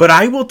time, but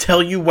I will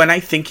tell you when I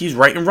think he's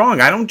right and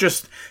wrong. I don't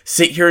just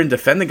sit here and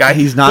defend the guy.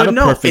 He's not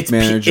perfect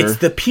manager. It's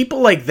the people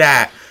like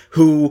that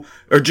who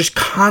are just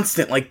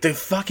constant. Like, the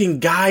fucking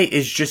guy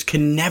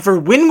can never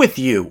win with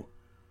you.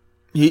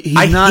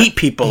 I hate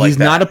people like that. He's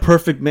not a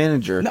perfect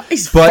manager. No,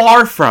 he's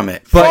far from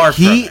it. But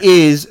he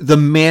is the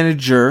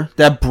manager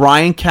that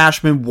Brian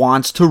Cashman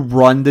wants to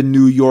run the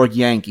New York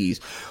Yankees.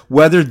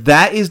 Whether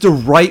that is the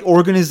right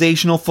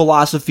organizational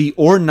philosophy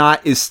or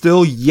not is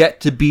still yet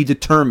to be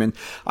determined.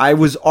 I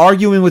was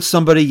arguing with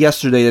somebody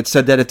yesterday that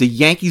said that if the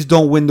Yankees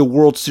don't win the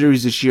World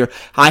Series this year,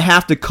 I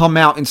have to come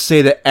out and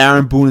say that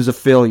Aaron Boone is a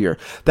failure.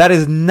 That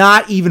is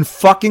not even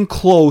fucking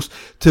close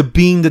to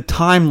being the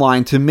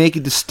timeline to make a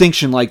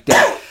distinction like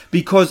that.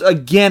 Because,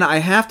 again, I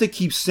have to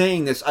keep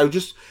saying this.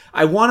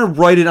 I want to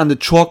write it on the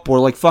chalkboard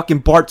like fucking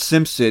Bart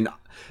Simpson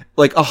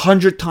like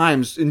 100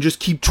 times and just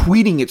keep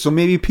tweeting it so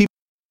maybe people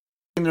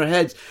in their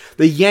heads.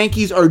 The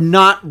Yankees are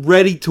not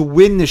ready to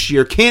win this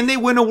year. Can they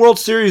win a World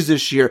Series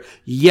this year?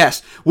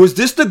 Yes. Was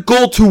this the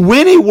goal to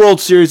win a World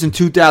Series in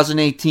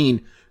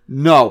 2018?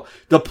 No.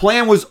 The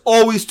plan was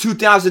always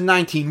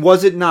 2019,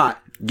 was it not?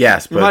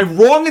 Yes, but... Am I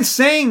wrong in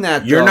saying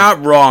that, You're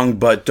not wrong,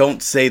 but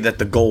don't say that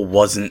the goal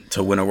wasn't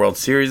to win a World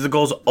Series. The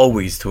goal's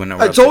always to win a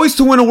World Series. It's always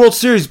to win a World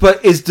Series,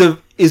 but is the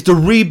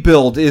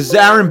rebuild, is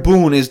Aaron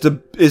Boone, is the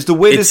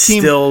way this team...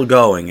 It's still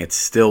going. It's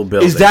still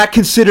building. Is that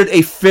considered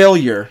a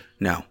failure?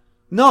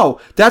 No,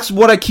 that's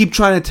what I keep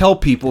trying to tell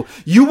people.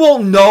 You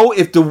won't know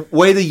if the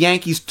way the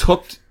Yankees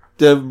took...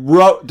 The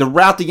route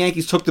the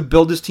Yankees took to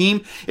build this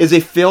team is a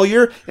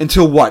failure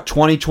until what?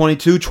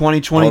 2022,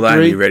 2023? Hold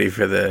on, you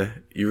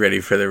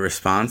ready for the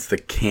response? The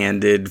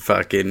candid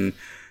fucking,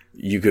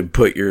 you could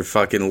put your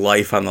fucking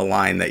life on the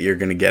line that you're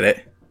gonna get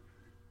it.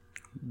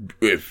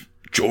 If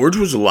George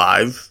was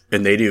alive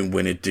and they didn't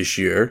win it this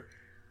year,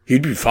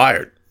 he'd be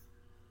fired.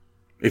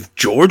 If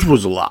George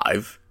was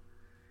alive,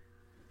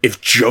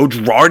 if Joe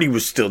Girardi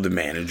was still the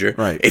manager,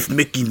 right. If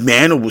Mickey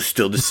Mantle was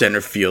still the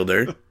center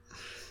fielder.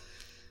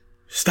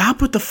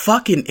 Stop with the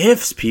fucking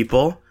ifs,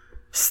 people.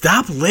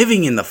 Stop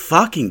living in the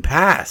fucking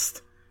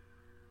past.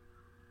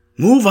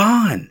 Move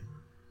on.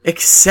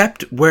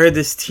 Accept where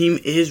this team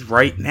is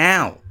right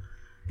now.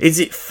 Is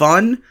it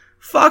fun?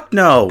 Fuck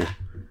no.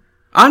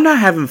 I'm not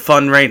having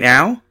fun right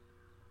now.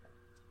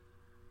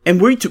 And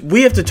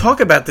we have to talk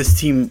about this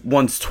team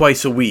once,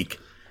 twice a week.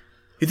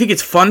 You think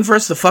it's fun for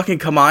us to fucking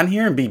come on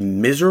here and be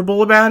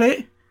miserable about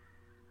it?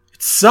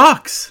 It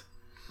sucks.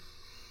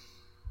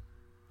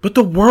 But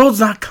the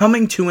world's not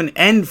coming to an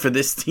end for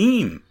this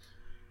team.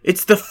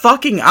 It's the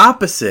fucking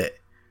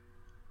opposite.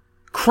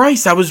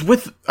 Christ, I was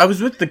with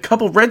the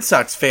couple Red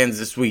Sox fans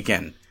this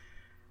weekend.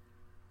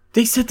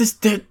 They said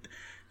they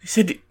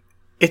said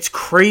it's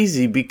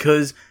crazy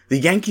because the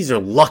Yankees are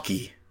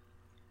lucky.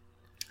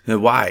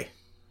 And why?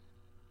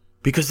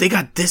 Because they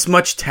got this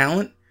much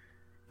talent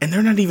and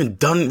they're not even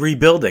done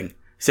rebuilding. I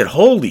said,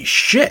 holy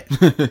shit.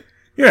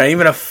 You're not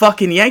even a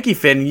fucking Yankee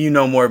fan and you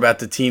know more about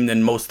the team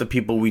than most of the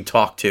people we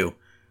talk to.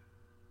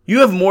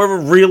 You have more of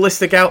a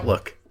realistic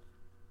outlook.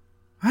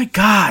 My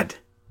God.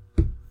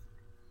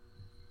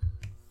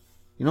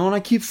 You know, and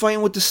I keep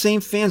fighting with the same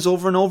fans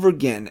over and over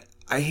again.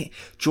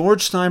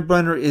 George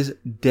Steinbrenner is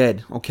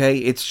dead, okay?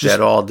 It's just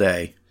dead all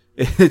day.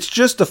 It's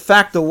just a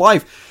fact of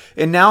life.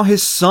 And now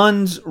his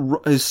son,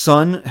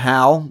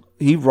 Hal,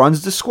 he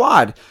runs the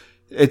squad.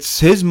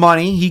 It's his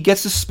money. He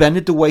gets to spend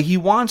it the way he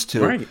wants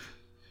to. Right.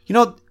 You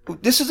know,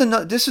 this is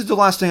the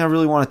last thing I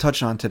really want to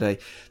touch on today.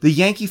 The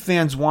Yankee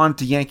fans want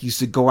the Yankees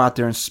to go out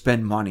there and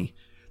spend money.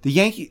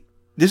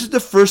 This is the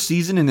first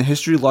season in the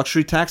history of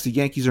luxury tax the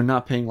Yankees are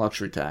not paying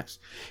luxury tax.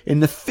 In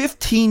the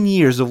 15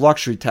 years of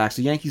luxury tax,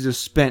 the Yankees have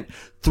spent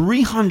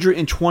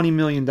 $320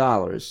 million.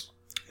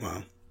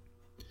 Wow.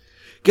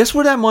 Guess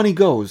where that money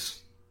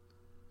goes?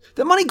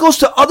 That money goes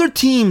to other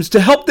teams to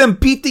help them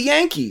beat the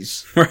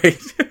Yankees. Right.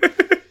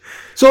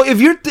 So if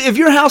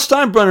you're Hal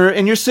Steinbrenner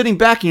and you're sitting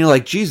back and you're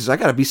like, Jesus, I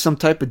got to be some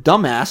type of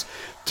dumbass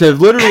to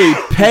literally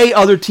pay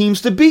other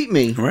teams to beat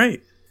me.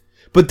 Right.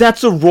 But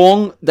that's a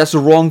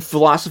wrong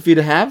philosophy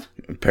to have.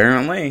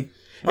 Apparently.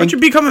 Why don't you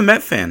become a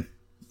Met fan?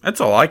 That's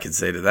all I can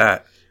say to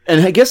that.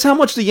 And guess how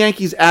much the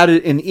Yankees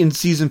added in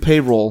season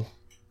payroll?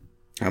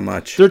 How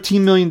much?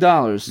 $13 million.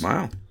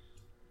 Wow.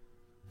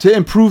 To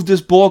improve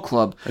this ball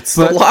club. That's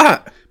a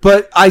lot.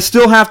 But I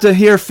still have to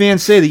hear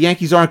fans say the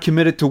Yankees aren't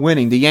committed to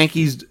winning. The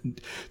Yankees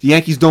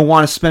don't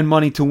want to spend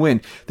money to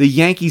win. The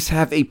Yankees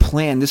have a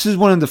plan. This is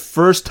one of the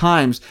first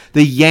times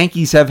the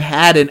Yankees have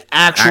had an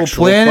actual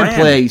plan in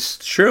place.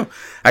 It's true.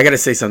 I got to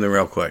say something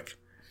real quick.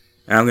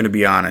 And I'm going to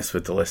be honest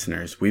with the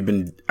listeners.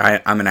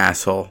 I'm an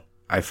asshole.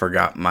 I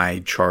forgot my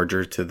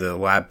charger to the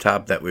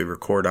laptop that we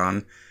record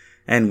on.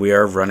 And we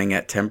are running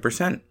at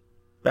 10%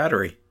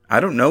 battery. I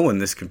don't know when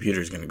this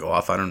computer is going to go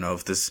off. I don't know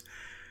if this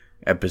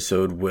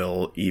episode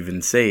will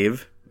even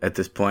save at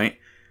this point,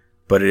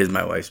 but it is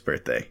my wife's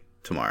birthday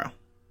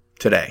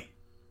today.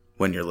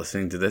 When you're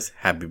listening to this,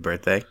 happy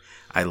birthday.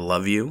 I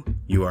love you.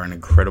 You are an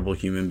incredible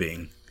human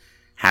being.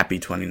 Happy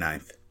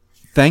 29th.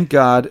 Thank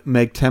God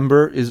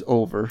Megtember is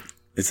over.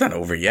 It's not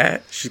over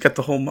yet. She's got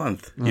the whole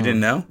month. You didn't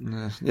know?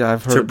 Yeah,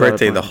 I've heard. It's her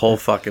birthday the whole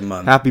fucking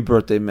month. Happy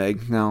birthday,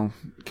 Meg. Now,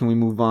 can we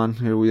move on?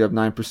 Here we have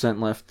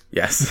 9% left.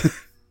 Yes.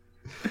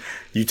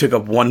 You took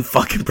up 1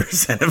 fucking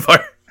percent of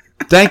our...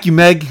 Thank you,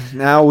 Meg.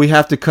 Now we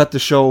have to cut the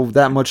show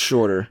that much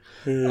shorter.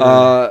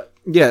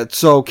 Yeah,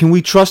 so can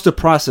we trust the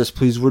process,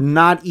 please? We're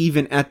not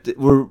even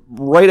we're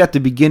right at the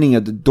beginning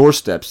of the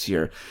doorsteps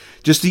here.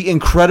 Just the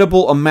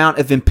incredible amount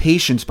of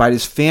impatience by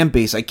this fan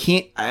base.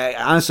 I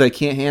honestly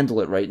can't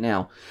handle it right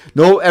now.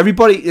 No,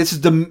 everybody, this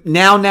is the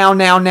now.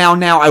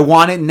 I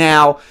want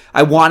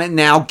it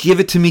now. Give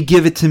it to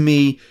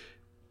me.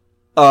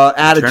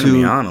 Attitude. Turning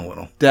me on a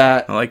little.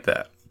 That I like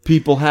that.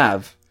 People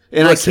have.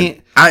 And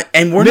listen, I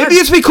can't. Maybe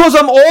it's because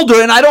I'm older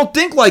and I don't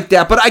think like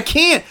that, but I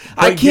can't.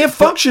 I can't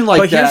function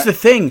like that. But here's the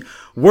thing: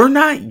 we're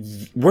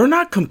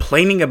not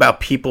complaining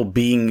about people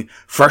being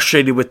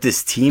frustrated with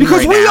this team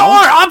because we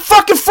are. I'm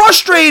fucking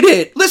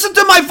frustrated. Listen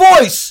to my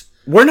voice.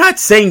 We're not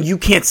saying you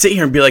can't sit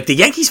here and be like, the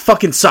Yankees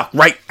fucking suck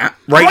right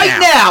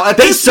now. At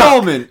this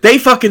moment. They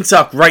fucking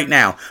suck right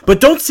now. But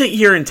don't sit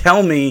here and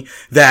tell me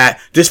that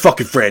this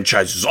fucking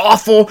franchise is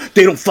awful.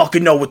 They don't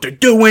fucking know what they're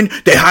doing.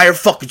 They hire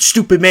fucking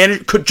stupid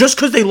manager just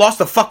because they lost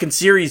a fucking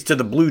series to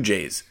the Blue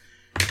Jays.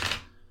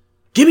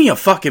 Give me a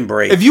fucking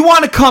break. If you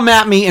want to come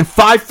at me in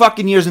 5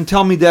 fucking years and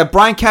tell me that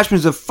Brian Cashman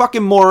is a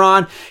fucking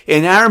moron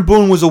and Aaron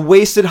Boone was a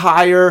wasted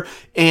hire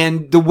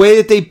and the way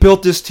that they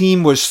built this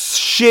team was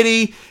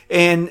shitty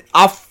and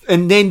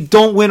they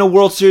don't win a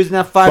World Series in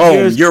that 5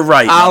 years. You're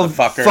right,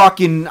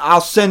 motherfucker.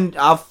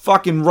 I'll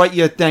fucking write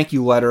you a thank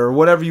you letter or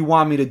whatever you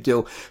want me to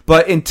do.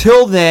 But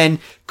until then,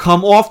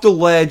 come off the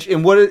ledge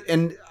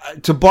and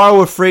to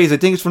borrow a phrase, I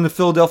think it's from the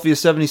Philadelphia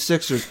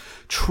 76ers.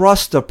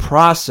 Trust the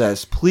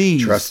process,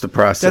 please. Trust the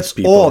process, That's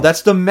people. all.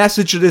 That's the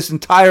message of this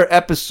entire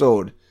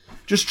episode.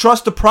 Just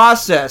trust the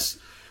process.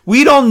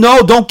 We don't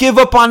know. Don't give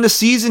up on the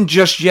season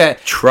just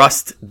yet.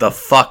 Trust the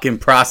fucking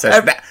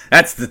process.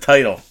 That's the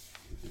title.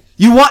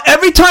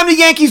 Every time the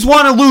Yankees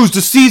want to lose,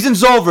 the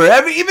season's over.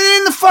 Even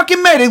in the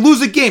fucking May, they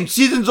lose a game.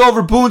 Season's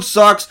over. Boone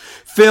sucks.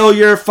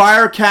 Failure.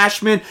 Fire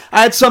Cashman.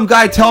 I had some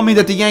guy tell me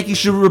that the Yankees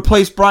should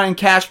replace Brian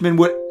Cashman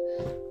with...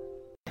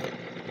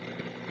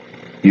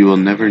 You will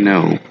never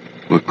know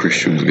what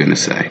Christian was going to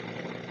say.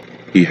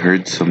 He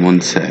heard someone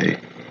say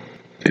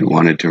they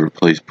wanted to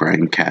replace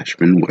Brian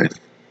Cashman with,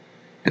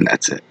 and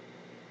that's it.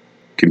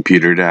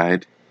 Computer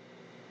died.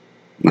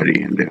 What are you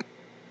going to do?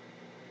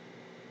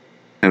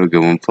 Have a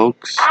good one,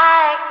 folks.